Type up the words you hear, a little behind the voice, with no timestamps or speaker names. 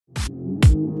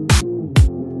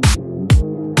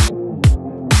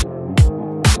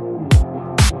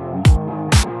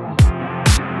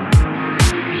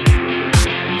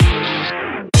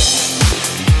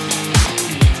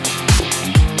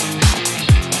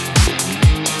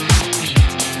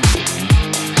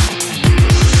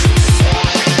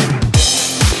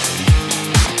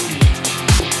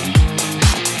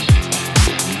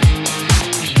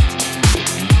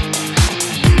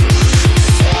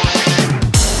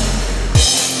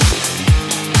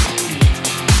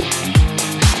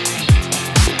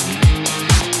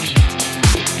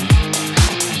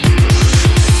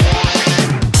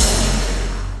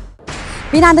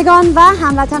بینندگان و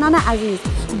هموطنان عزیز،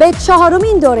 به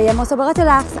چهارمین دوره مسابقات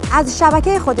رقص از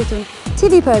شبکه خودتون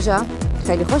تیوی پرژا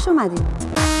خیلی خوش اومدید.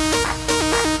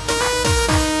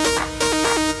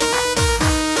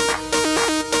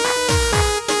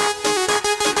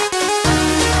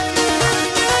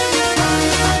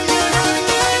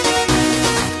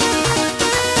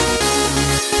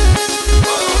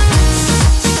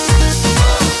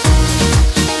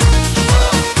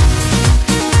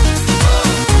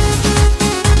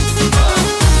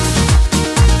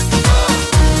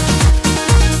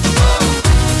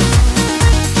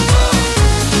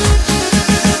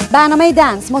 برنامه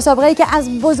دنس، مسابقه‌ای که از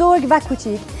بزرگ و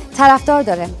کوچیک طرفدار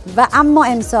داره و اما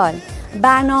امسال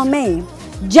برنامه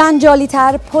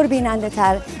جنجالی‌تر،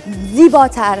 پربیننده‌تر،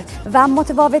 زیباتر و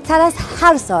متفاوت‌تر از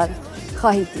هر سال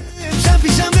خواهید دید.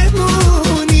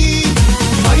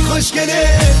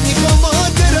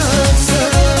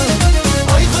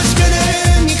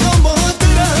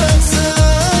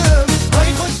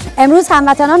 امروز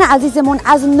هموطنان عزیزمون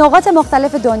از نقاط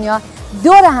مختلف دنیا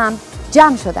دور هم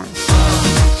جمع شدن.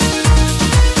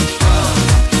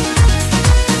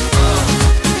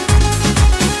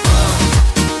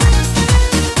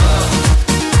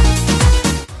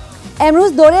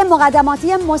 امروز دوره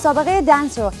مقدماتی مسابقه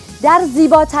دنس رو در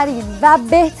زیباترین و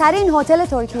بهترین هتل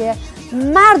ترکیه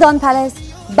مردان پلس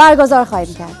برگزار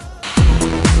خواهیم کرد.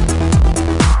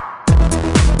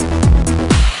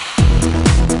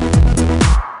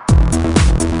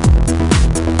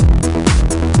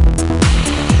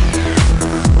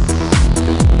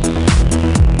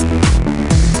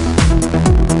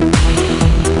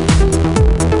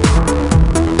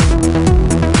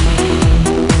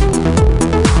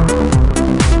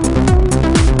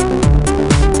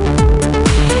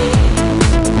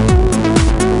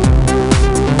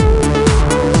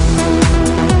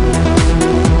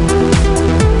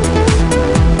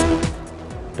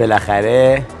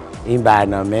 بالاخره این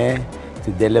برنامه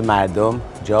تو دل مردم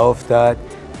جا افتاد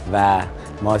و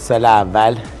ما سال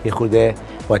اول یه خورده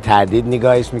با تردید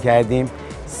نگاهش میکردیم.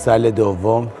 سال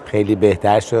دوم خیلی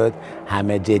بهتر شد،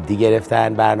 همه جدی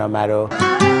گرفتن برنامه رو.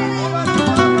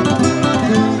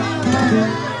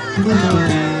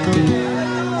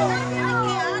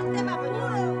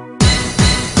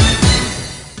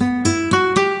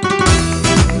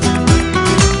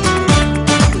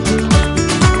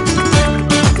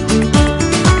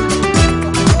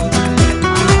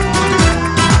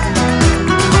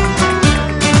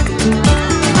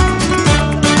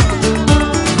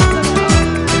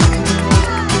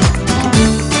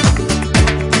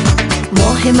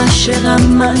 مشرقم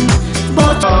من با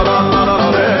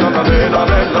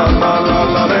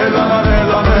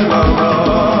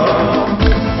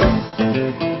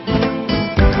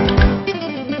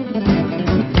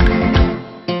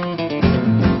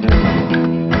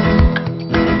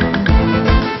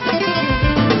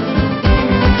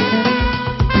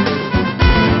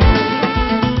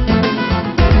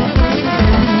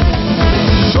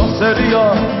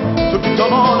شاخسریا تو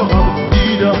بیتمال هم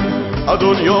دیدم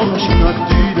دنیا مشینت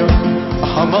دیدم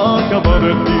همه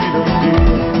کبارت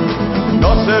دیدم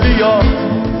ناصریا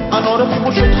انار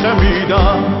خوشت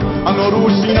خمیدم انار رو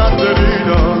سینت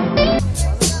دریدم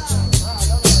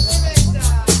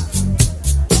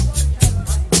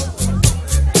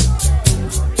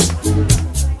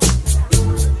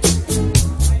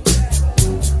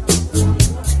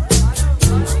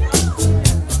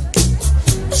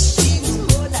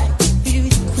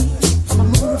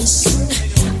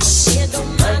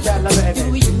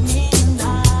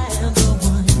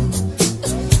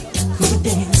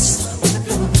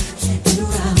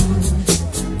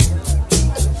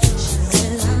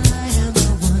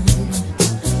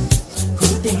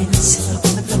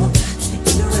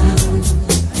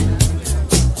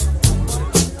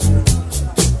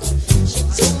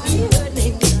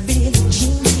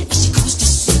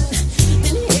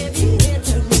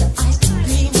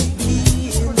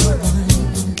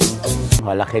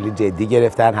حالا خیلی جدی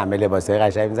گرفتن، همه لباسای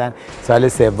قشنگ میزنن. سال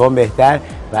سوم بهتر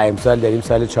و امسال داریم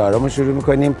سال چهارم رو شروع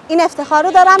میکنیم. این افتخار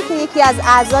رو دارم که یکی از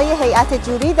اعضای هیئت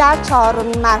جوری در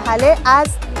چهارمین مرحله از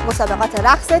مسابقات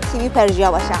رقص تیوی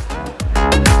پرژیا باشم.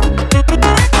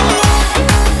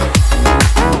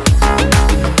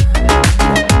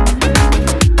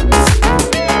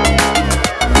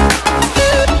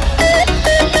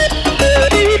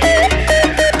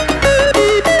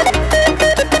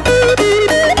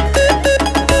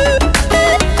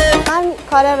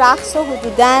 کار رقص رو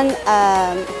حدوداً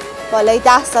بالای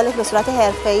 10 سال به صورت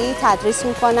حرفه‌ای تدریس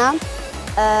میکنم.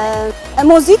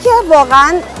 موزیک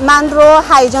واقعاً من رو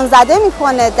هیجان زده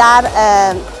میکنه. در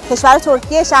کشور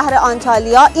ترکیه، شهر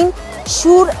آنتالیا، این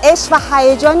شور، عشق و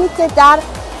هیجانی که در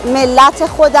ملت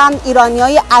خودم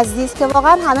ایرانیای عزیز که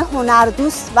واقعا همه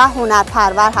هنردوست و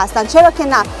هنرپرور هستن. چرا که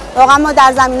نه، واقعا ما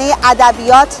در زمینه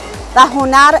ادبیات و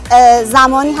هنر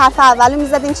زمانی حرف اولو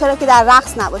میزدیم، چرا که در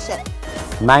رقص نباشه.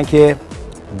 من که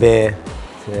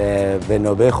به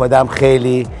نوبه خودم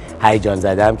خیلی هیجان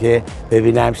زدم که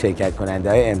ببینم شرکت کننده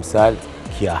های امسال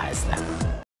کیا هستن.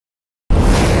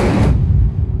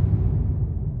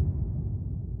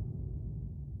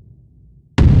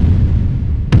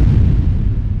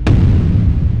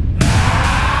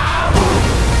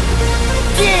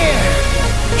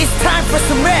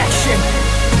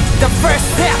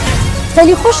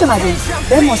 خیلی خوش اومدید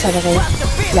به مسابقه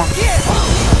لب.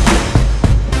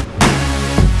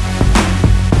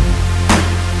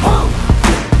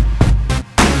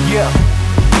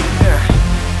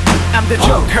 I'm the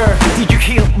Joker. Did you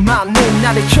hear my name?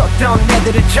 나를 쳤던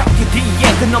애들을 잡기 뒤에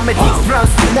그놈의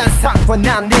difference 난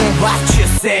상관없네. What you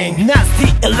saying? 난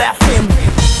still laughing.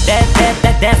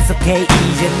 That's okay.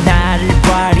 이제 나를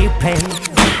버리팬.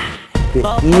 به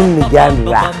این میگن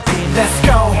رقص. Let's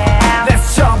go. Let's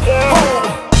jump.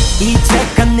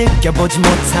 이제껏 느껴보지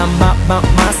못한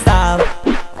my style.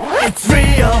 It's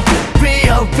real,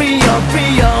 real, real,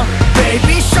 real.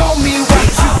 Baby, show me what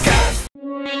you got.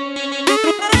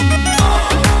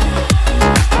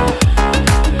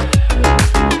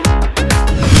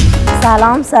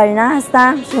 سلام، سارینا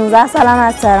هستم. 16 سالم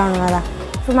از تهران اومدم.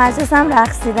 تو مجلسم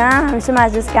رقصیدم، همیشه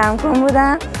مجلس گرم کن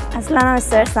بودم. اصلا هم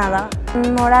استرس ندارم.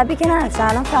 مربی که نداشتم،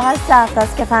 الان فقط 3 هفته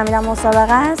است که فهمیدم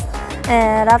مسابقه است.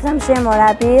 رفتم پیش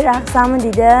مربی، رقصمو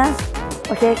دیده،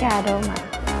 اوکی کرده اومد.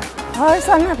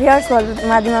 پارسال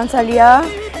اومدیم آنتالیا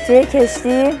توی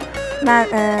کشتی. من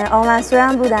آقا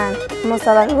منصورم بودن،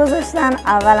 مسابقه گذاشتن،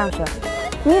 اولم شد.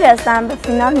 میرسم به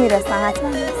فینال، میرسم حتما.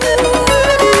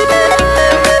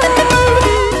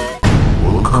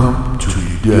 Welcome to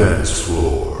the dance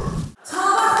floor.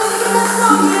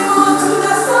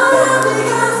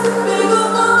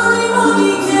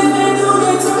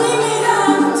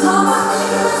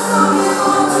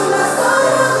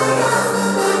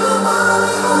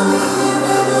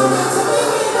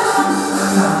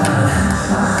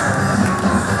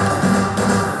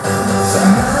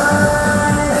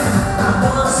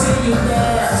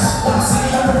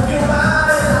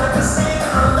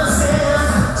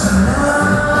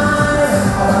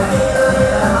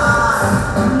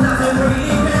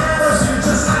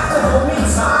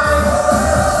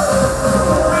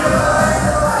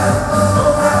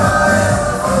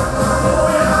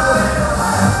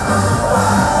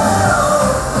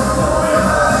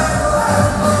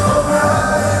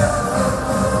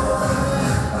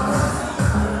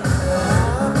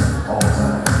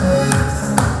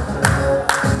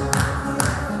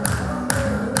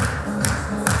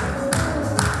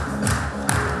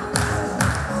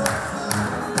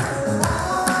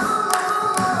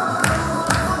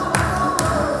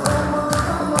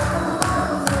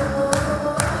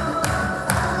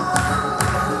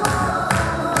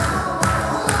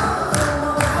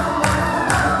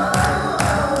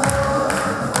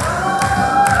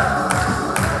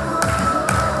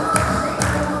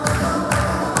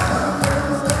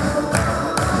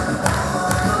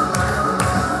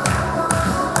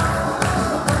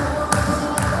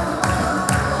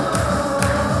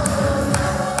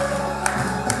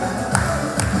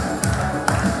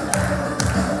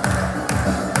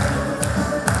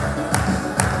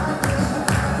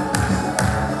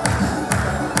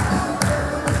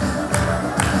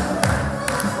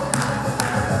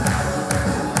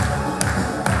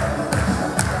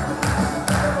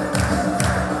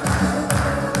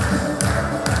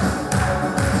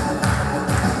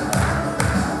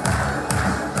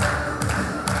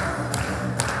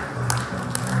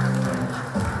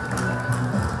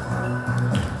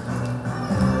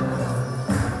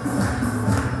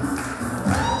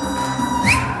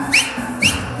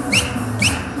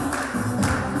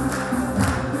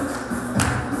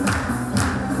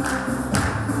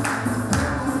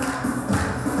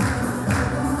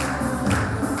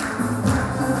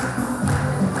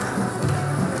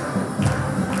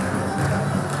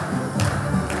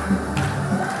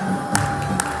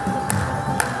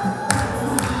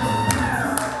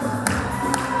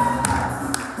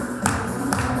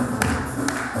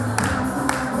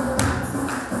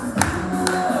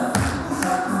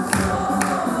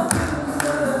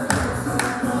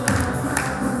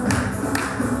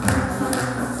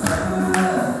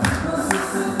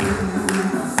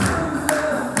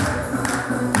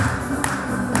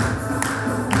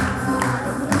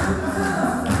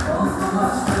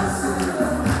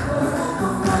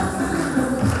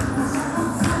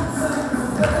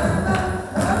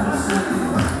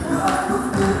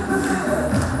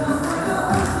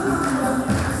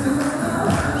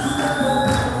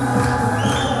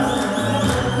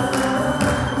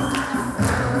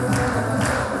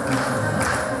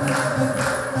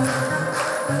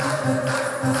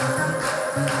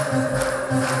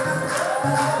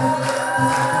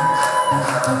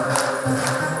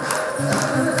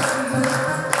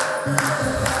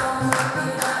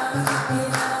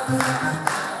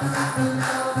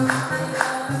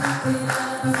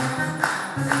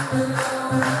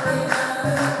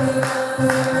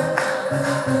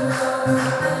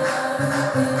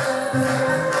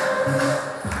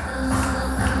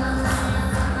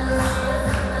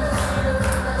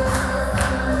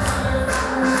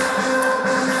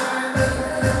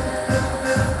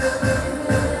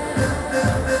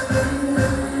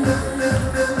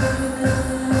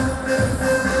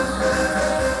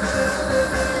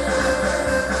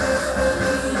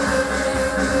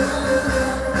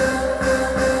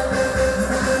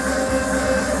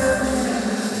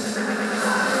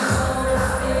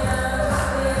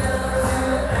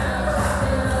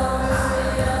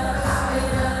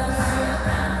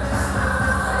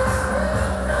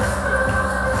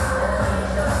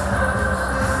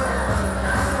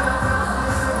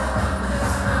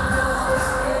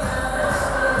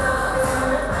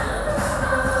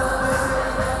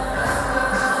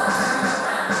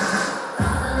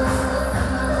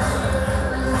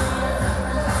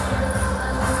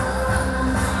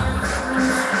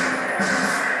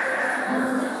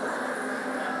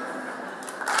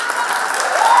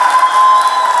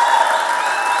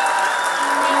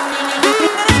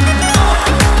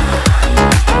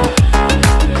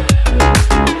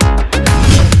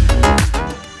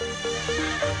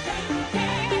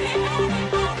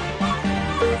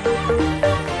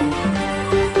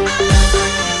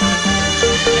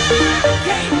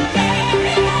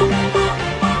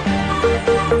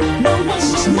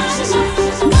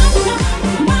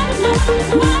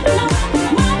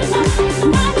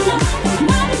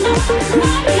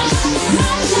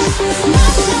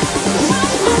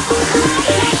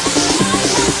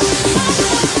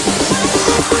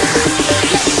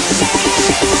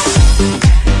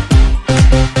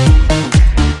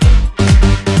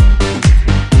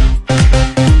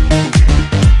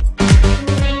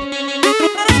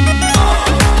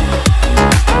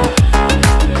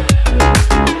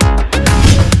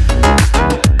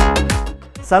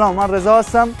 سلام، من رضا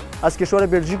هستم. از کشور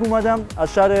بلژیک اومدم،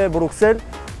 از شهر بروکسل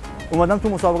اومدم تو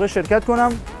مسابقه شرکت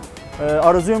کنم.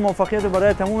 آرزوی موفقیت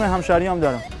برای تمام همشهریام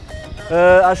دارم.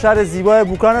 از شهر زیبای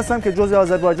بوکان هستم که جزء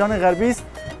آذربایجان غربی است.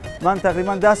 من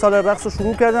تقریبا 10 سال رقص رو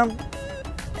شروع کردم.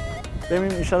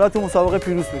 ببین ان شاء الله تو مسابقه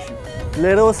پیروز بشیم.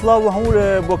 لیره اصلاح و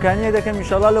همون بوکانی ده که ان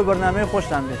شاء الله برنامه خوش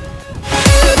تنده.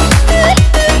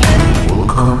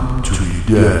 Welcome to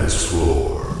the dance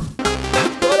floor.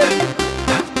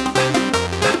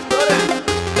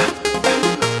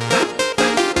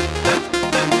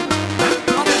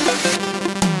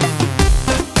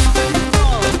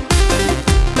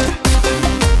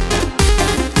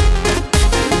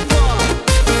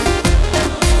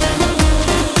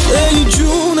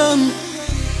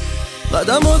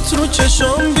 قدمات رو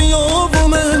چشام بیا و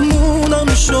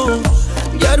مهمونم شو،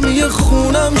 گرمی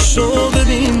خونم شو،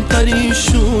 ببین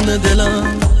پریشون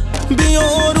دلم،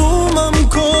 بیا رومم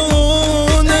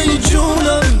کن ای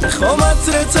جونم، میخوام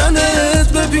عطر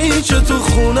تنت بپیچه تو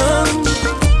خونم،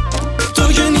 تو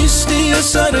که نیستی یه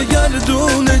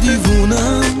سرگردون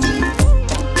دیوونم،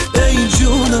 ای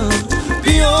جونم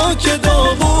بیا که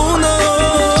داغونم،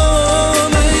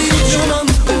 ای جونم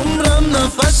عمرم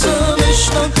نفسم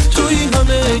عشقم توی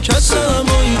همه کسم،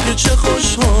 آی که چه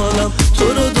خوشحالم تو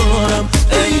رو دارم،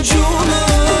 ای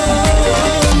جونم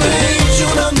ای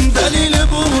جونم دلیل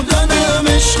بودنم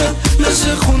عشقم،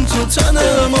 مثل خون تو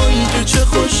تنم، آی که چه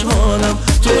خوشحالم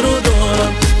تو رو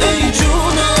دارم، ای جونم.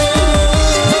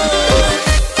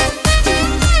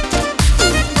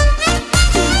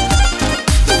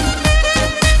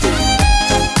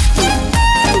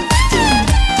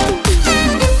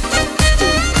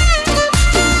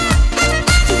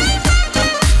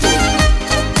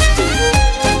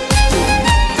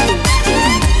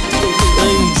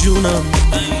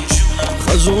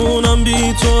 خزونم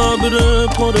بی تو ابر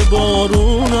پر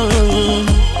بارونم،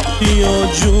 بیا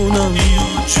جونم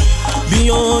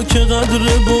بیا که قدر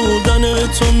بودن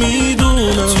تو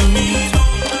میدونم،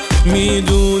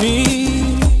 میدونی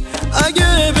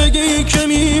اگه بگی که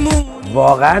میمون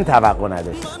واقعا توقع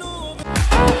نداشتم.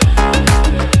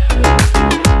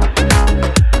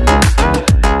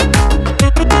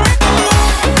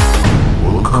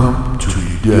 Welcome to the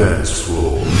dance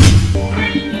floor.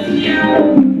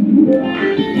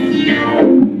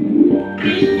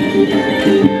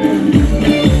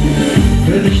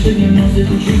 فرشته ناز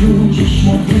کوچولو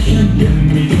چشمات قشنگه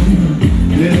میدونم،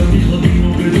 دلم میخواد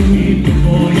اینو بدونی تو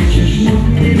پای چشمات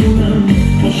میدونم،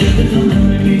 عاشقتم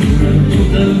همه میدونم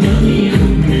تو قلبم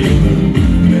میدونم،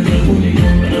 مهربونی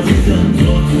کن عزیزم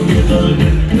تا توی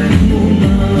قلبت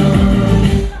مهمونم،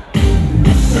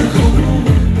 اصلا خانم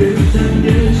دل تنگ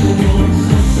شماست،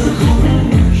 اصلا خانم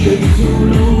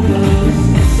شیطون بس،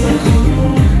 اصلا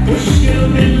خانم مشکل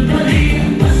دلبری،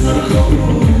 اصلا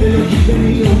خانم دلکی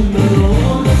بمیرم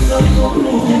برام، اصلا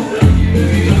خانم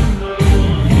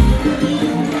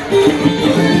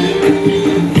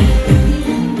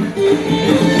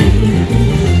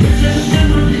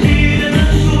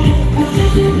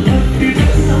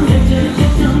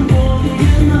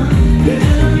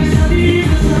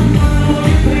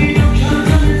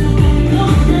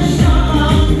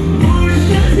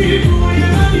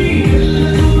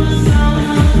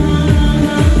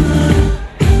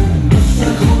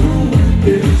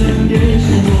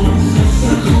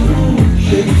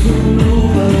شیطون و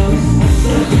براس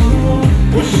اصلا خانم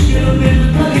مشکل و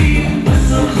دلبری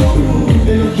اصلا خانم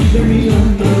الهی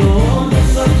بمیرم برات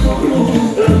اصلا خانم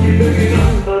الهی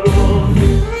بمیرم برات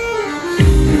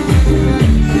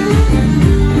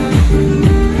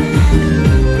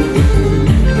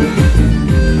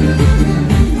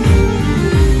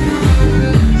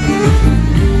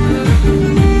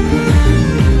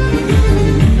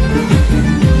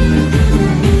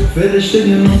فرشته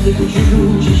ناز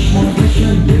کوچولو چشمات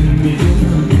بشنده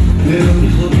میدونم دلم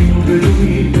میخواد اینو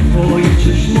بدونی به پای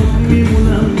چشمات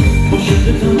میمونم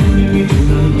عاشقتم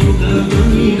نمیدونم تو قلبم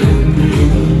میدونم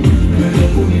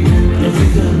مهربونی کن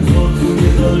عزیزم تا توی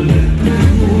قلبت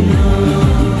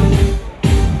میمونم.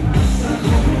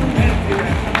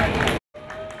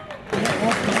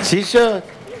 چی شد؟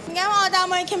 میگم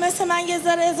آدمایی که مثل من یه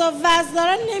ذره اضافه وزن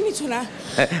دارن نمیتونن.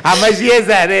 همش یه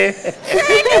ذره.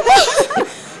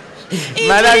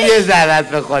 منم یه ذره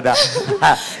به خدا.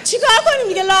 چیکار کنیم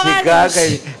دیگه لاغر چیکار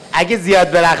کنیم؟ اگه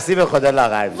زیاد برقصی به خدا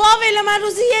لاغر میشی. واویلا من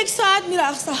روزی 1 ساعت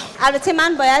میرقصم. البته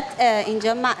من باید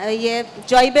اینجا یه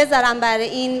جایی بذارم برای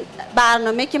این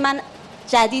برنامه که من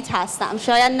جدید هستم.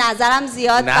 شاید نظرم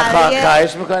زیاد برای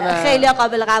خواهش میکنم خیلی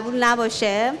قابل قبول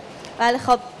نباشه، ولی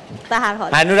خب به هر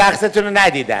حال هنوز رقصتون رو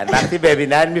ندیدن، وقتی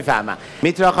ببینن میفهمن.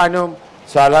 میترا خانم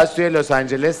سالهاست توی لس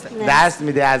آنجلس درس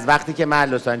میده. از وقتی که من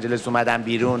لس آنجلس اومدم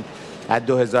بیرون از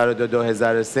 2002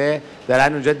 2003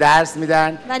 دارن اونجا درس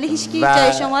میدن، ولی هیچکی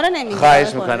جای شما رو نمیده. خواهش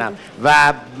میکنم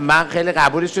و من خیلی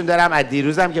قبولشون دارم. از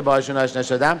دیروزم که باهاشون آشنا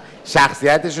شدم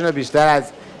شخصیتشون رو بیشتر از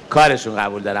کارشون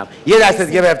قبول دارم. یه دست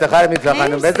دیگه به افتخار میترا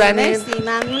خانم بزنیم.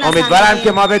 امیدوارم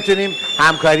که ما بتونیم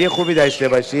همکاری خوبی داشته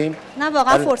باشیم. نه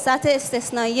واقعا فرصت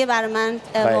استثنائیه برای من.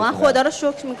 واقعا خدا رو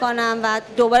شکر میکنم و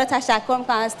دوباره تشکر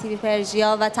میکنم از تیوی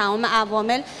پرژیا و تمام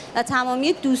عوامل و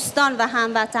تمامی دوستان و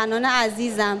هموطنان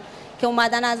عزیزم که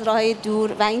اومدن از راههای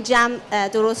دور و این جمع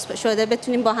درست شده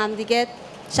بتونیم با هم دیگه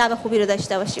شب خوبی رو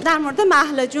داشته باشیم. در مورد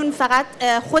مهلا جون، فقط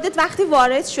خودت وقتی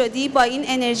وارد شدی با این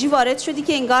انرژی وارد شدی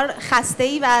که انگار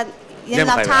خسته‌ای و یه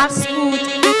ترس بود.